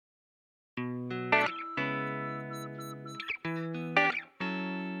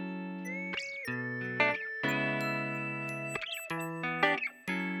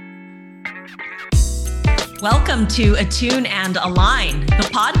Welcome to Attune and Align, the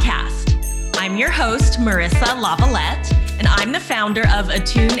podcast. I'm your host, Marissa Lavalette, and I'm the founder of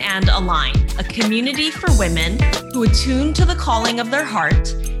Attune and Align, a community for women who attune to the calling of their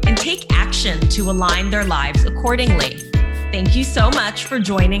heart and take action to align their lives accordingly. Thank you so much for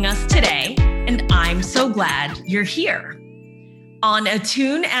joining us today, and I'm so glad you're here. On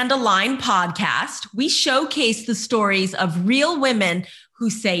Attune and Align podcast, we showcase the stories of real women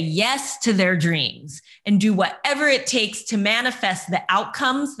who say yes to their dreams and do whatever it takes to manifest the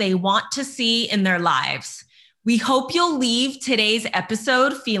outcomes they want to see in their lives. We hope you'll leave today's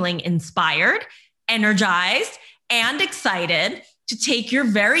episode feeling inspired, energized, and excited to take your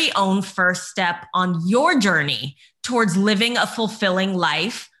very own first step on your journey towards living a fulfilling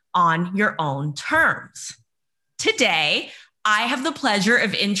life on your own terms. Today, I have the pleasure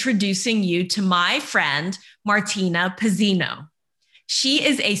of introducing you to my friend, Martina Pizzino. She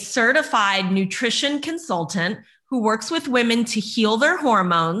is a certified nutrition consultant who works with women to heal their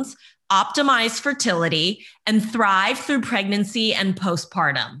hormones, optimize fertility, and thrive through pregnancy and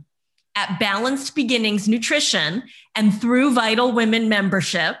postpartum. At Balanced Beginnings Nutrition and through Vital Women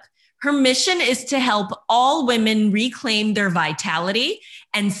membership, her mission is to help all women reclaim their vitality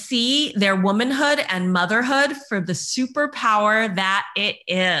and see their womanhood and motherhood for the superpower that it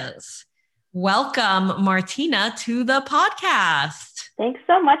is. Welcome, Martina, to the podcast. Thanks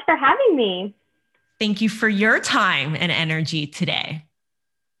so much for having me. Thank you for your time and energy today.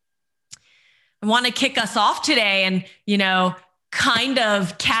 I want to kick us off today and, kind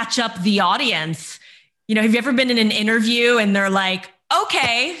of catch up the audience. Have you ever been in an interview and they're like,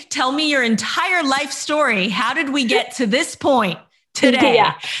 okay, tell me your entire life story. How did we get to this point today?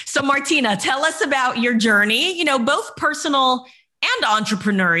 Yeah. So Martina, tell us about your journey, both personal and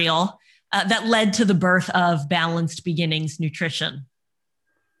entrepreneurial, that led to the birth of Balanced Beginnings Nutrition.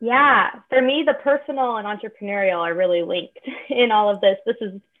 Yeah, for me, the personal and entrepreneurial are really linked in all of this. This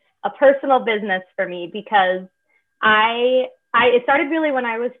is a personal business for me because it started really when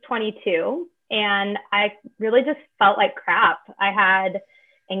I was 22 and I really just felt like crap. I had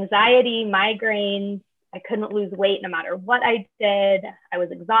anxiety, migraines. I couldn't lose weight no matter what I did. I was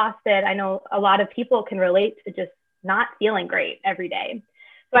exhausted. I know a lot of people can relate to just not feeling great every day.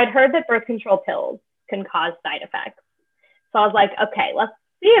 So I'd heard that birth control pills can cause side effects. So I was like, okay, let's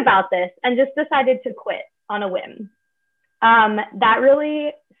see about this, and just decided to quit on a whim. That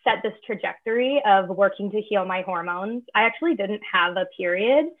really set this trajectory of working to heal my hormones. I actually didn't have a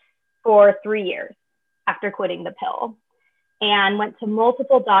period for 3 years after quitting the pill, and went to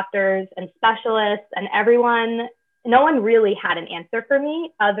multiple doctors and specialists, and no one really had an answer for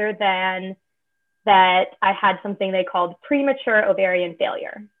me other than that I had something they called premature ovarian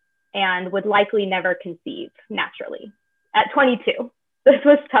failure and would likely never conceive naturally at 22. This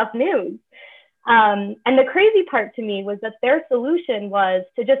was tough news. And the crazy part to me was that their solution was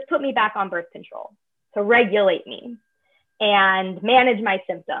to just put me back on birth control, to regulate me and manage my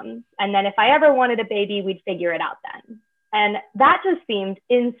symptoms. And then if I ever wanted a baby, we'd figure it out then. And that just seemed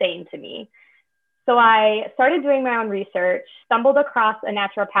insane to me. So I started doing my own research, stumbled across a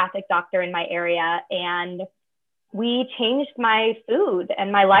naturopathic doctor in my area, and we changed my food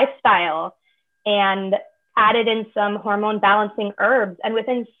and my lifestyle and added in some hormone balancing herbs. And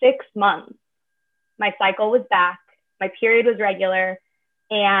within 6 months, my cycle was back, my period was regular.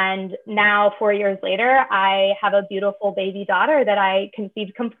 And now 4 years later, I have a beautiful baby daughter that I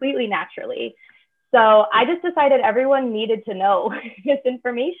conceived completely naturally. So I just decided everyone needed to know this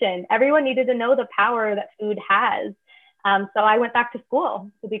information. Everyone needed to know the power that food has. So I went back to school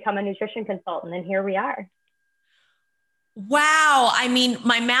to become a nutrition consultant, and here we are. Wow. I mean,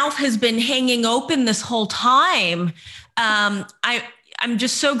 my mouth has been hanging open this whole time. I'm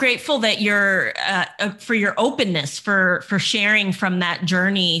just so grateful that you're for your openness, for sharing from that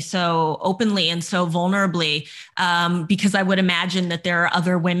journey so openly and so vulnerably, because I would imagine that there are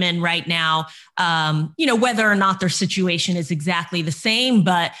other women right now, whether or not their situation is exactly the same,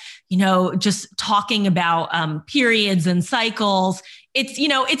 but, just talking about periods and cycles.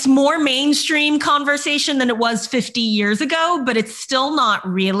 It's more mainstream conversation than it was 50 years ago, but it's still not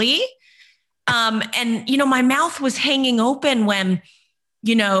really. My mouth was hanging open when,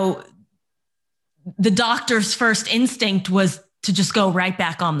 the doctor's first instinct was to just go right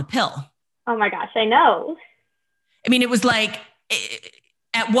back on the pill. Oh my gosh, I know. I mean, it was like,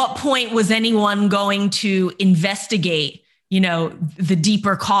 at what point was anyone going to investigate, the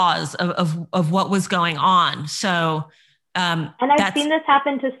deeper cause of what was going on? So, and I've seen this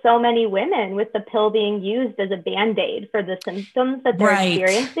happen to so many women with the pill being used as a Band-Aid for the symptoms that they're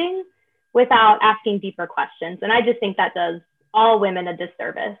experiencing without asking deeper questions. And I just think that does all women a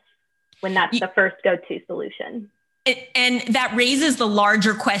disservice. when that's the first go-to solution. And that raises the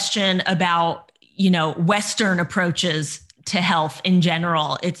larger question about, Western approaches to health in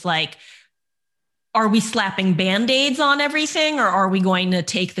general. It's like, are we slapping Band-Aids on everything, or are we going to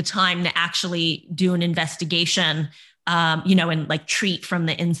take the time to actually do an investigation, and like treat from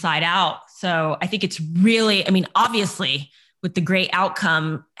the inside out? So I think it's really, obviously with the great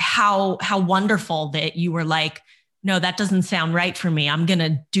outcome, how wonderful that you were like, no, that doesn't sound right for me. I'm going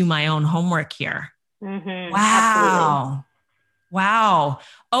to do my own homework here. Mm-hmm. Wow. Absolutely. Wow.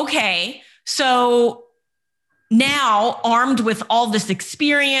 Okay. So now, armed with all this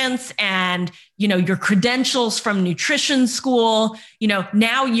experience and, your credentials from nutrition school,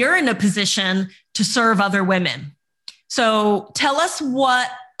 now you're in a position to serve other women. So tell us what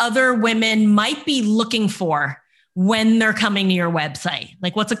other women might be looking for when they're coming to your website.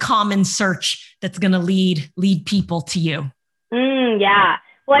 Like, what's a common search that's going to lead people to you? Yeah.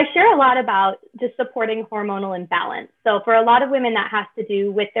 Well, I share a lot about just supporting hormonal imbalance. So for a lot of women, that has to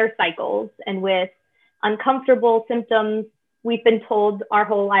do with their cycles and with uncomfortable symptoms we've been told our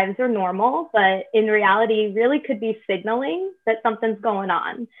whole lives are normal, but in reality really could be signaling that something's going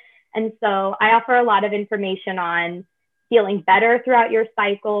on. And so I offer a lot of information on feeling better throughout your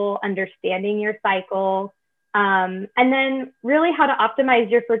cycle, understanding your cycle, and then really how to optimize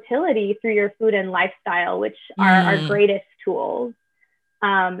your fertility through your food and lifestyle, which are our greatest tools.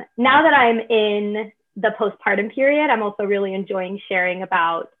 Now that I'm in the postpartum period, I'm also really enjoying sharing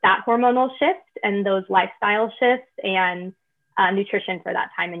about that hormonal shift and those lifestyle shifts and nutrition for that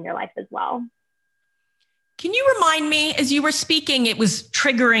time in your life as well. Can you remind me, as you were speaking, it was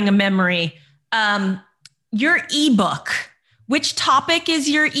triggering a memory, your ebook, which topic is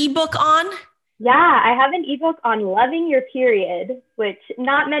your ebook on? Yeah, I have an ebook on loving your period, which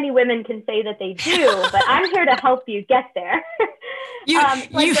not many women can say that they do, but I'm here to help you get there.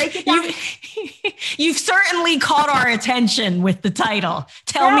 You've certainly caught our attention with the title.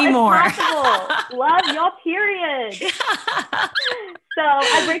 Tell me more. Love your period. So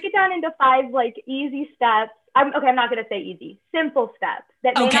I break it down into 5 easy steps. I'm not going to say easy, simple steps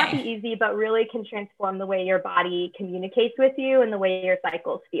that may not be easy, but really can transform the way your body communicates with you and the way your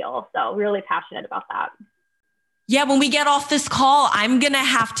cycles feel. So really passionate about that. Yeah. When we get off this call, I'm going to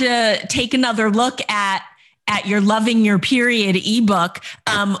have to take another look at your Loving Your Period ebook.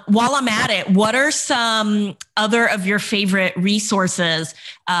 While I'm at it, what are some other of your favorite resources,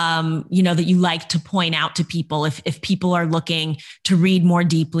 that you like to point out to people if people are looking to read more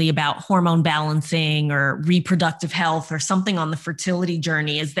deeply about hormone balancing or reproductive health or something on the fertility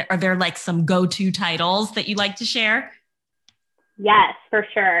journey? Are there some go-to titles that you like to share? Yes, for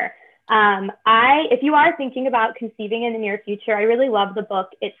sure. If you are thinking about conceiving in the near future, I really love the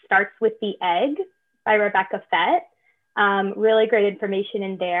book It Starts with the Egg by Rebecca Fett. Really great information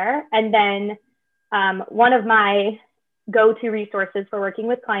in there. And then one of my go-to resources for working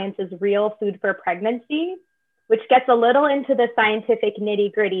with clients is Real Food for Pregnancy, which gets a little into the scientific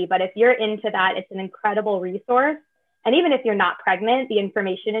nitty-gritty, but if you're into that, it's an incredible resource. And even if you're not pregnant, the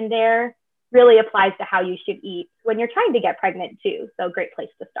information in there really applies to how you should eat when you're trying to get pregnant too. So great place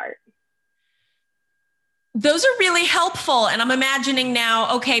to start. Those are really helpful. And I'm imagining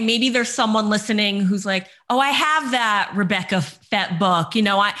now, okay, maybe there's someone listening who's like, oh, I have that Rebecca Fett book.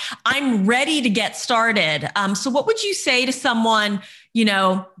 I'm ready to get started. So what would you say to someone,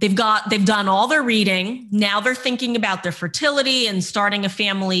 they've done all their reading. Now they're thinking about their fertility and starting a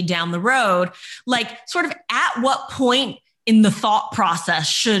family down the road. Sort of at what point in the thought process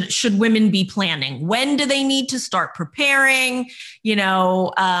should women be planning? When do they need to start preparing?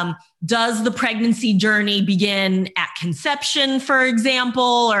 Does the pregnancy journey begin at conception, for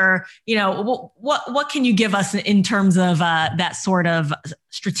example? Or, what can you give us in terms of that sort of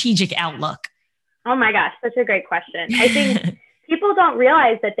strategic outlook? Oh my gosh, such a great question. I think people don't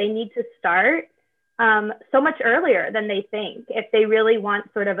realize that they need to start so much earlier than they think if they really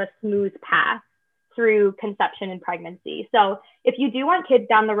want sort of a smooth path through conception and pregnancy. So if you do want kids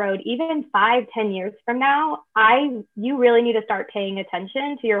down the road, even 5-10 years from now, you really need to start paying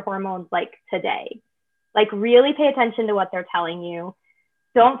attention to your hormones today. Really pay attention to what they're telling you.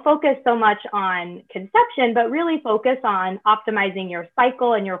 Don't focus so much on conception, but really focus on optimizing your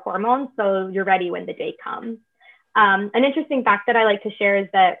cycle and your hormones so you're ready when the day comes. An interesting fact that I like to share is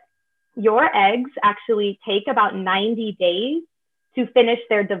that your eggs actually take about 90 days to finish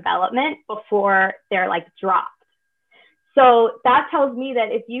their development before they're dropped. So that tells me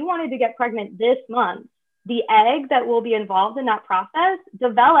that if you wanted to get pregnant this month, the egg that will be involved in that process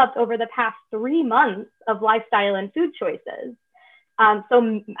developed over the past 3 months of lifestyle and food choices.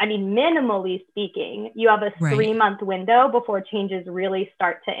 I mean, minimally speaking, you have a Right. 3-month window before changes really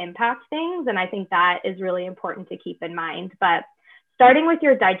start to impact things. And I think that is really important to keep in mind. But starting with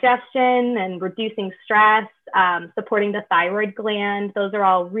your digestion and reducing stress, supporting the thyroid gland, those are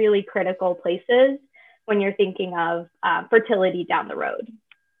all really critical places when you're thinking of fertility down the road.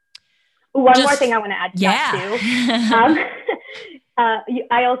 One more thing I want to add to that too.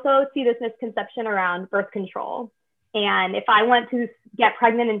 I also see this misconception around birth control. And if I want to get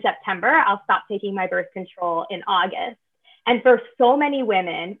pregnant in September, I'll stop taking my birth control in August. And for so many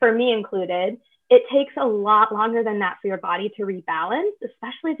women, for me included, it takes a lot longer than that for your body to rebalance,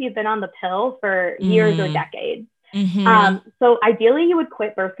 especially if you've been on the pill for years or decades. So ideally, you would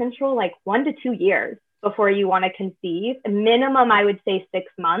quit birth control like 1 to 2 years before you want to conceive. A minimum, I would say 6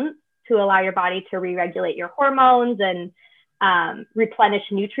 months to allow your body to re-regulate your hormones and replenish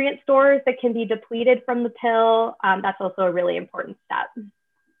nutrient stores that can be depleted from the pill. That's also a really important step.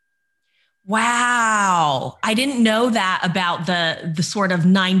 Wow. I didn't know that about the sort of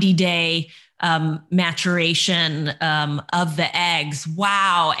 90-day maturation of the eggs.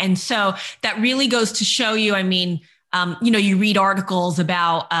 Wow. And so that really goes to show you, I mean, you read articles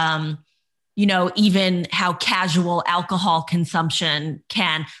about, even how casual alcohol consumption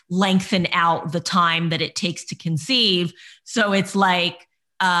can lengthen out the time that it takes to conceive. So it's like,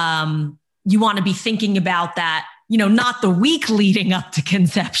 you want to be thinking about that, not the week leading up to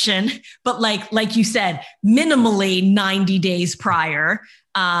conception, but like you said, minimally 90 days prior.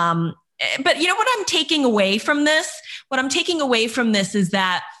 But what I'm taking away from this? What I'm taking away from this is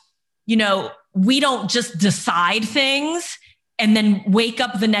that, we don't just decide things and then wake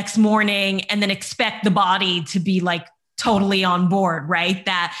up the next morning and then expect the body to be like totally on board, right?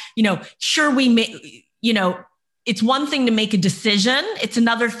 That, sure, it's one thing to make a decision. It's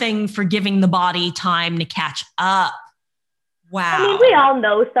another thing for giving the body time to catch up. Wow. I mean, we all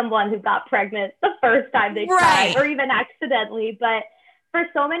know someone who got pregnant the first time they tried, or even accidentally. But for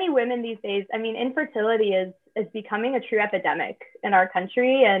so many women these days, I mean, infertility is becoming a true epidemic in our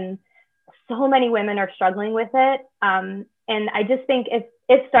country. And so many women are struggling with it. And I just think if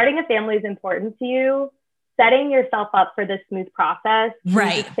starting a family is important to you, setting yourself up for this smooth process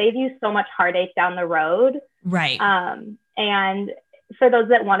will save you so much heartache down the road. Right. And for those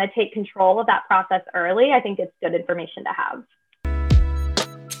that want to take control of that process early, I think it's good information to have.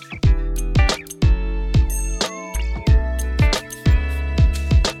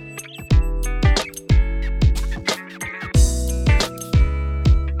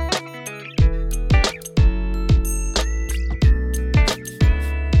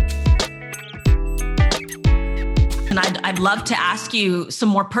 And I'd love to ask you some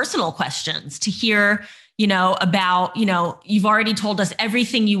more personal questions to hear, about, you've already told us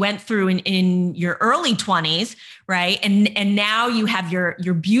everything you went through in your early 20s, right? And now you have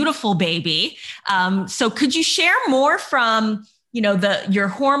your beautiful baby. So could you share more from, your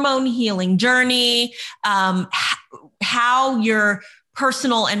hormone healing journey, how your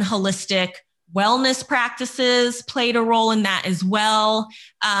personal and holistic wellness practices played a role in that as well.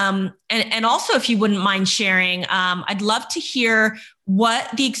 And also, if you wouldn't mind sharing, I'd love to hear what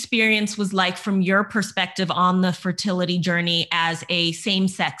the experience was like from your perspective on the fertility journey as a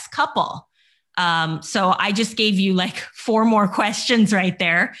same-sex couple. So I just gave you like 4 more questions right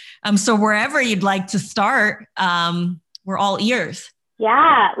there. So wherever you'd like to start, we're all ears.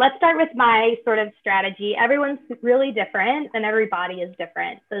 Yeah, let's start with my sort of strategy. Everyone's really different and every body is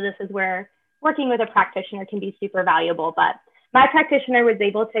different. So this is where working with a practitioner can be super valuable, but my practitioner was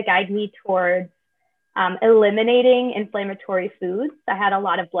able to guide me towards eliminating inflammatory foods. I had a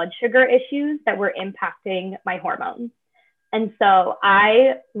lot of blood sugar issues that were impacting my hormones. And so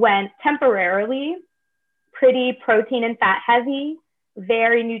I went temporarily pretty protein and fat heavy,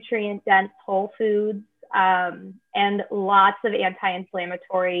 very nutrient dense whole foods, and lots of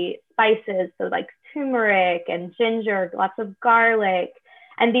anti-inflammatory spices. So like turmeric and ginger, lots of garlic,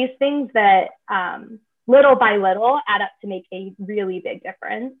 and these things that little by little add up to make a really big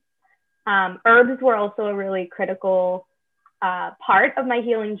difference. Herbs were also a really critical part of my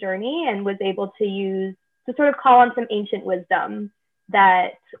healing journey, and was able to sort of call on some ancient wisdom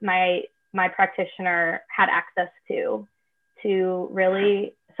that my practitioner had access to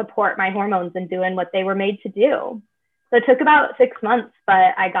really support my hormones and doing what they were made to do. So it took about 6 months,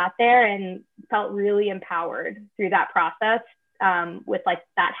 but I got there and felt really empowered through that process, with like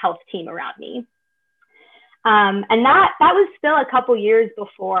that health team around me. And that was still a couple years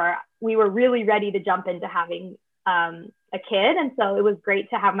before we were really ready to jump into having a kid. And so it was great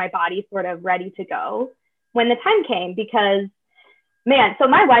to have my body sort of ready to go when the time came, because so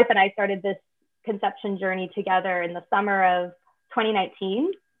my wife and I started this conception journey together in the summer of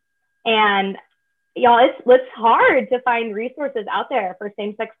 2019. And y'all, it's hard to find resources out there for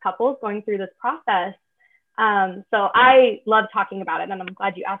same-sex couples going through this process. So I love talking about it, and I'm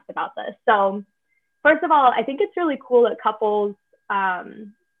glad you asked about this. So first of all, I think it's really cool that couples,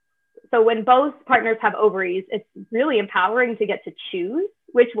 so when both partners have ovaries, it's really empowering to get to choose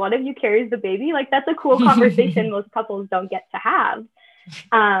which one of you carries the baby. Like, that's a cool conversation most couples don't get to have.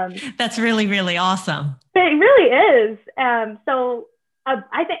 That's really, really awesome. It really is. So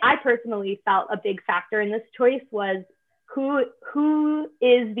I think I personally felt a big factor in this choice was who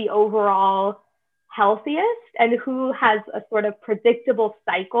is the overall healthiest and who has a sort of predictable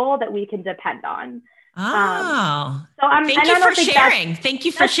cycle that we can depend on. Oh, so thank you for sharing. Thank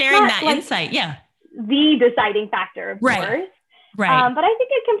you for sharing that insight. Yeah. The deciding factor, of course. Right. But I think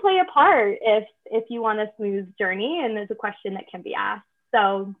it can play a part if you want a smooth journey, and there's a question that can be asked.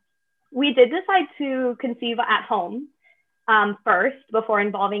 So we did decide to conceive at home first before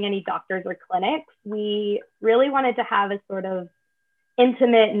involving any doctors or clinics. We really wanted to have a sort of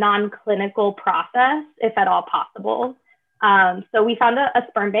intimate, non-clinical process, if at all possible. So we found a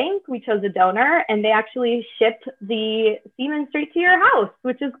sperm bank, we chose a donor, and they actually shipped the semen straight to your house,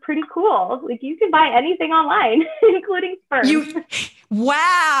 which is pretty cool. Like, you can buy anything online, including sperm.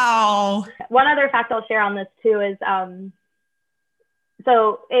 Wow. One other fact I'll share on this too is,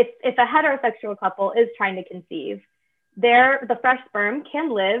 so if a heterosexual couple is trying to conceive, the fresh sperm can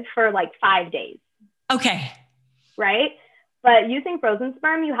live for like 5 days. Okay. Right? But using frozen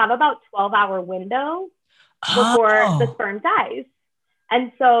sperm, you have about 12-hour window before the sperm dies.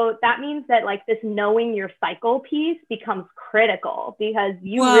 And so that means that, like, this knowing your cycle piece becomes critical, because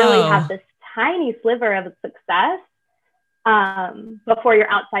you really have this tiny sliver of success before you're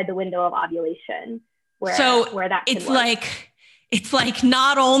outside the window of ovulation, where that can work. It's like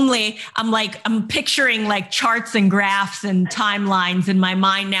not only I'm picturing like charts and graphs and timelines in my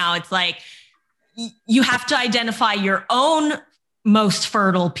mind now. It's like you have to identify your own most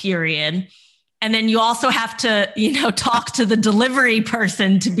fertile period. And then you also have to, talk to the delivery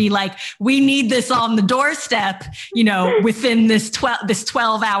person to be like, we need this on the doorstep, within this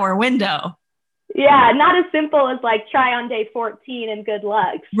 12-hour window. Yeah, not as simple as like try on day 14 and good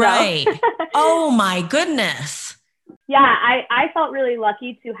luck. So. Right. Oh my goodness. Yeah, I felt really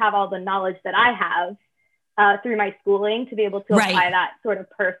lucky to have all the knowledge that I have through my schooling to be able to apply that sort of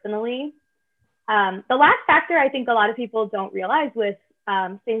personally. The last factor I think a lot of people don't realize with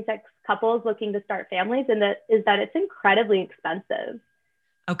same-sex couples looking to start families is that it's incredibly expensive.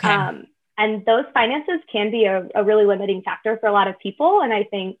 Okay. And those finances can be a really limiting factor for a lot of people. And I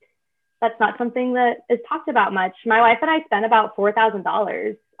think that's not something that is talked about much. My wife and I spent about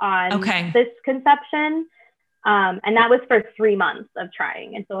 $4,000 on this conception. And that was for 3 months of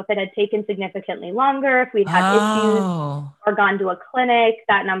trying. And so if it had taken significantly longer, if we'd had issues or gone to a clinic,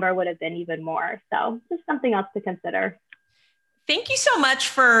 that number would have been even more. So just something else to consider. Thank you so much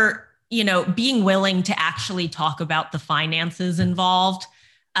for, being willing to actually talk about the finances involved.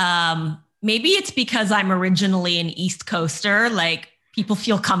 Maybe it's because I'm originally an East Coaster, like people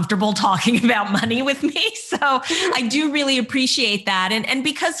feel comfortable talking about money with me. So I do really appreciate that. And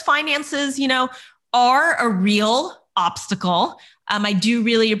because finances, are a real obstacle. I do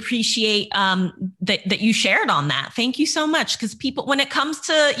really appreciate that you shared on that. Thank you so much. Because people, when it comes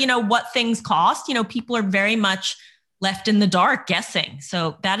to, what things cost, people are very much left in the dark guessing.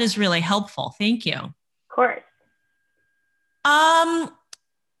 So that is really helpful. Thank you. Of course.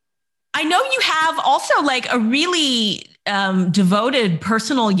 I know you have also like a really devoted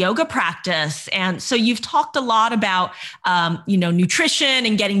personal yoga practice. And so you've talked a lot about, nutrition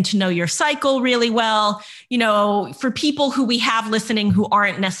and getting to know your cycle really well. For people who we have listening who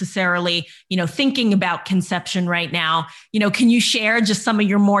aren't necessarily, thinking about conception right now, can you share just some of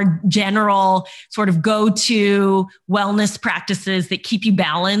your more general sort of go-to wellness practices that keep you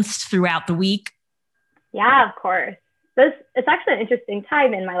balanced throughout the week? Yeah, of course. It's actually an interesting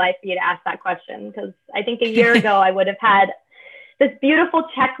time in my life for you to ask that question, because I think a year ago I would have had this beautiful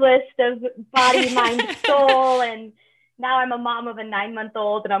checklist of body, mind, soul, and now I'm a mom of a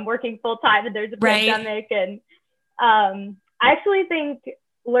 9-month-old and I'm working full time and there's a pandemic. And I actually think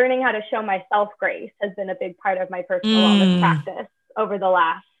learning how to show myself grace has been a big part of my personal wellness practice over the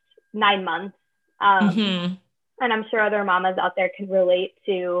last 9 months. And I'm sure other mamas out there can relate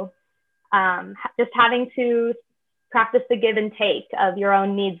to just having to practice the give and take of your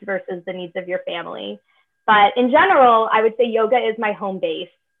own needs versus the needs of your family. But in general, I would say yoga is my home base.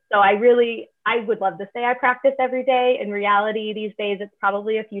 So I would love to say I practice every day. In reality, these days, it's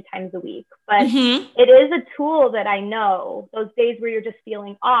probably a few times a week. But it is a tool that I know those days where you're just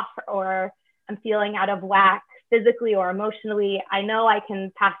feeling off or I'm feeling out of whack physically or emotionally, I know I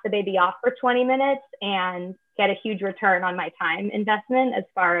can pass the baby off for 20 minutes and get a huge return on my time investment as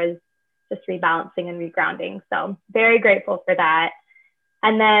far as just rebalancing and regrounding. So very grateful for that.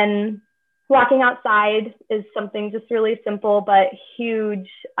 And then walking outside is something just really simple, but huge,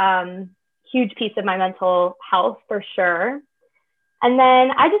 huge piece of my mental health for sure. And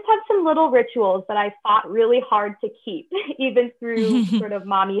then I just have some little rituals that I fought really hard to keep, even through sort of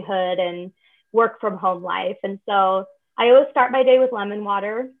mommyhood and work from home life. And so I always start my day with lemon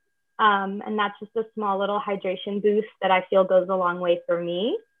water. And that's just a small little hydration boost that I feel goes a long way for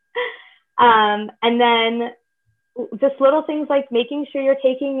me. And then just little things like making sure you're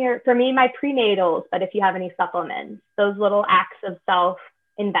taking for me, my prenatals, but if you have any supplements, those little acts of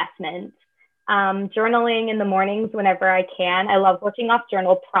self-investment. Journaling in the mornings whenever I can. I love working off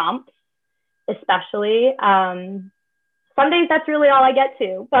journal prompts, especially. Some days that's really all I get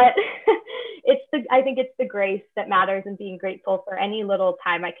to, but I think it's the grace that matters and being grateful for any little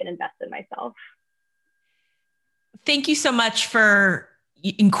time I can invest in myself. Thank you so much for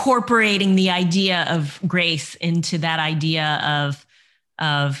incorporating the idea of grace into that idea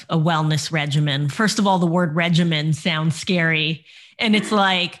of a wellness regimen. First of all, the word regimen sounds scary. And it's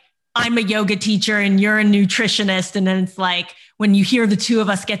like, I'm a yoga teacher and you're a nutritionist. And then it's like, when you hear the two of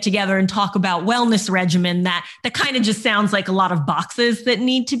us get together and talk about wellness regimen, that kind of just sounds like a lot of boxes that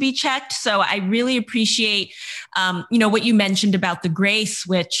need to be checked. So I really appreciate, what you mentioned about the grace,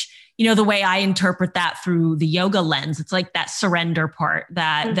 which, the way I interpret that through the yoga lens, it's like that surrender part,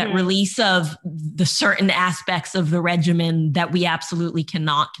 that release of the certain aspects of the regimen that we absolutely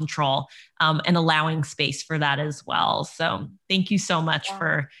cannot control, and allowing space for that as well. So thank you so much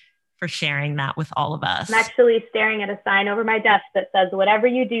for sharing that with all of us. I'm actually staring at a sign over my desk that says, whatever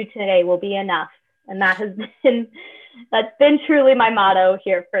you do today will be enough. And that's been truly my motto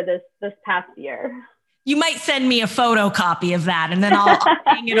here for this past year. You might send me a photocopy of that and then I'll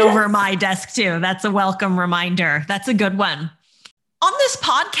hang it over my desk too. That's a welcome reminder. That's a good one. On this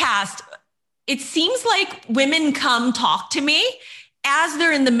podcast, it seems like women come talk to me as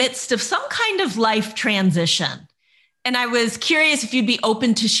they're in the midst of some kind of life transition. And I was curious if you'd be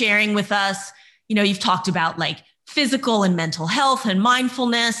open to sharing with us, you've talked about like physical and mental health and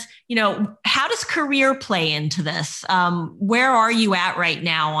mindfulness. How does career play into this? Where are you at right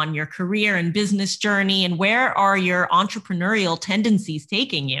now on your career and business journey? And where are your entrepreneurial tendencies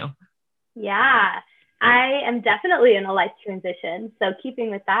taking you? Yeah, I am definitely in a life transition. So keeping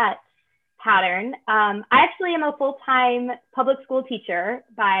with that pattern, I actually am a full-time public school teacher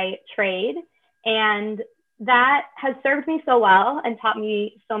by trade. And that has served me so well and taught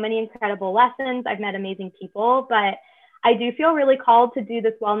me so many incredible lessons. I've met amazing people, but I do feel really called to do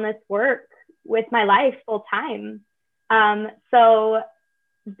this wellness work with my life full time. So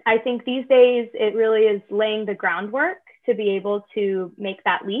I think these days it really is laying the groundwork to be able to make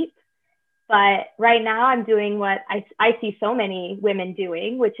that leap. But right now I'm doing what I see so many women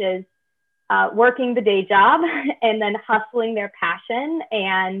doing, which is working the day job and then hustling their passion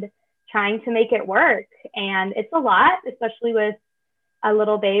and trying to make it work. And it's a lot, especially with a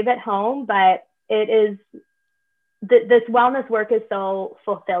little babe at home, but it is, this wellness work is so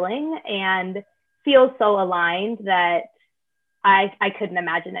fulfilling and feels so aligned that I couldn't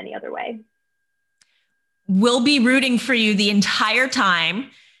imagine any other way. We'll be rooting for you the entire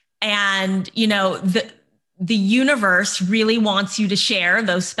time. And, the universe really wants you to share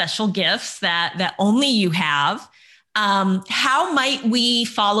those special gifts that only you have. How might we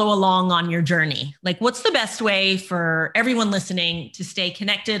follow along on your journey? Like, what's the best way for everyone listening to stay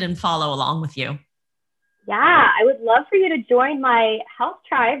connected and follow along with you? Yeah, I would love for you to join my health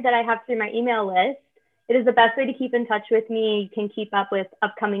tribe that I have through my email list. It is the best way to keep in touch with me. You can keep up with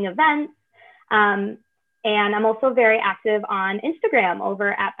upcoming events. And I'm also very active on Instagram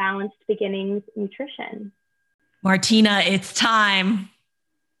over at Balanced Beginnings Nutrition. Martina, it's time.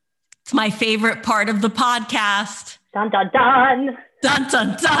 It's my favorite part of the podcast. Dun, dun, dun. Dun,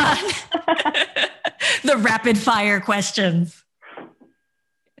 dun, dun. The rapid fire questions.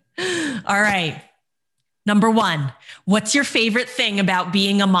 All right. Number 1, what's your favorite thing about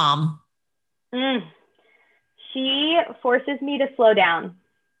being a mom? She forces me to slow down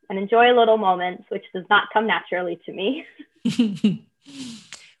and enjoy little moments, which does not come naturally to me.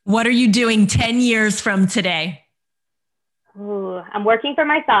 What are you doing 10 years from today? I'm working for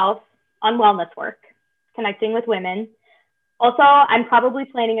myself on wellness work, connecting with women. Also, I'm probably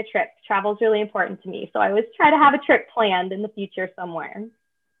planning a trip. Travel is really important to me. So I always try to have a trip planned in the future somewhere.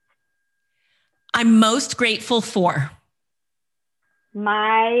 I'm most grateful for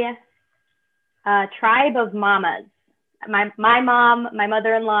my tribe of mamas. My mom, my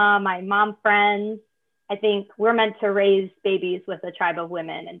mother-in-law, my mom friends, I think we're meant to raise babies with a tribe of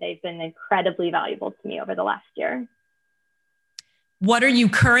women, and they've been incredibly valuable to me over the last year. What are you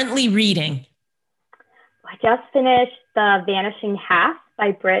currently reading? I just finished The Vanishing Half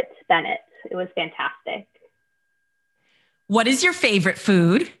by Britt Bennett. It was fantastic. What is your favorite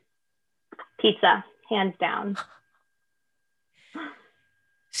food? Pizza, hands down.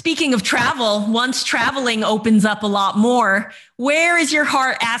 Speaking of travel, once traveling opens up a lot more, where is your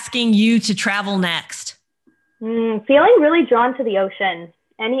heart asking you to travel next? Feeling really drawn to the ocean,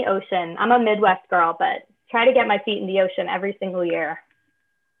 any ocean. I'm a Midwest girl, but try to get my feet in the ocean every single year.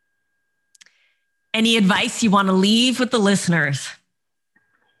 Any advice you want to leave with the listeners?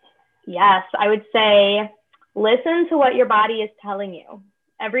 Yes, I would say listen to what your body is telling you.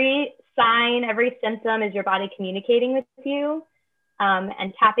 Every sign, every symptom is your body communicating with you.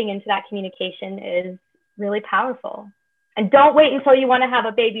 And tapping into that communication is really powerful. And don't wait until you want to have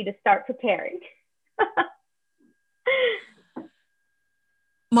a baby to start preparing.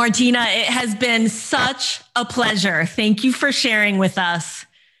 Martina, it has been such a pleasure. Thank you for sharing with us.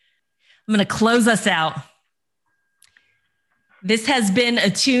 I'm going to close us out. This has been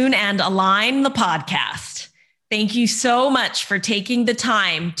Attune and Align, the podcast. Thank you so much for taking the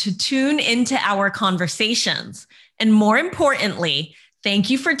time to tune into our conversations. And more importantly, thank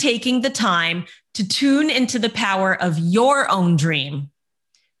you for taking the time to tune into the power of your own dream.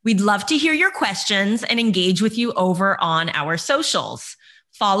 We'd love to hear your questions and engage with you over on our socials.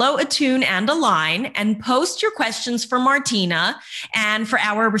 Follow Attune and Align and post your questions for Martina and for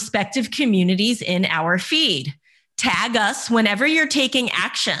our respective communities in our feed. Tag us whenever you're taking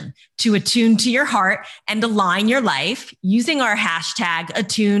action to attune to your heart and align your life using our hashtag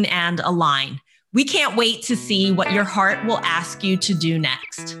Attune and Align. We can't wait to see what your heart will ask you to do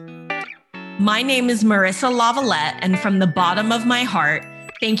next. My name is Marissa Lavalette, and from the bottom of my heart,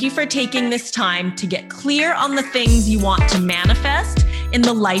 thank you for taking this time to get clear on the things you want to manifest in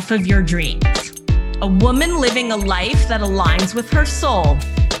the life of your dreams. A woman living a life that aligns with her soul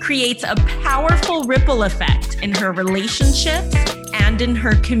creates a powerful ripple effect in her relationships and in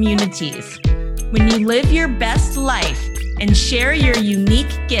her communities. When you live your best life and share your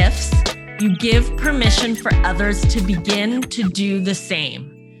unique gifts, you give permission for others to begin to do the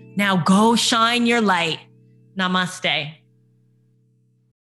same. Now go shine your light. Namaste.